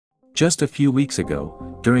Just a few weeks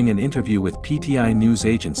ago, during an interview with PTI news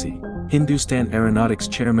agency, Hindustan Aeronautics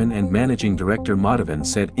Chairman and Managing Director Madhavan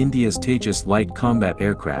said India's Tejas light combat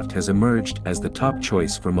aircraft has emerged as the top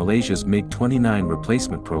choice for Malaysia's MiG-29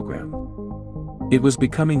 replacement program. It was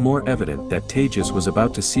becoming more evident that Tejas was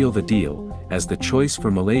about to seal the deal, as the choice for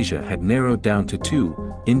Malaysia had narrowed down to two,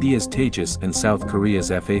 India's Tejas and South Korea's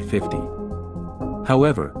FA-50.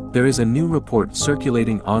 However, there is a new report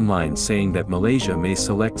circulating online saying that Malaysia may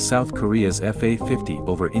select South Korea's FA-50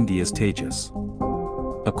 over India's Tejas.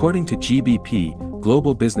 According to GBP,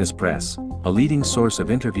 Global Business Press, a leading source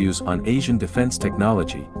of interviews on Asian defense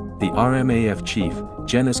technology, the RMAF chief,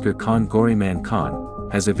 Jenisker Khan Goriman Khan,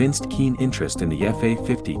 has evinced keen interest in the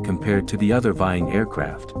FA-50 compared to the other vying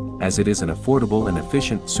aircraft, as it is an affordable and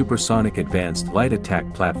efficient supersonic advanced light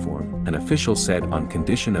attack platform, an official said on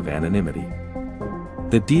condition of anonymity.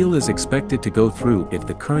 The deal is expected to go through if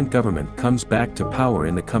the current government comes back to power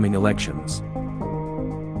in the coming elections.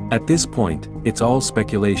 At this point, it's all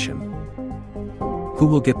speculation. Who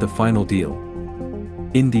will get the final deal?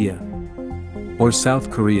 India or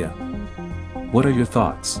South Korea? What are your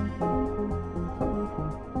thoughts?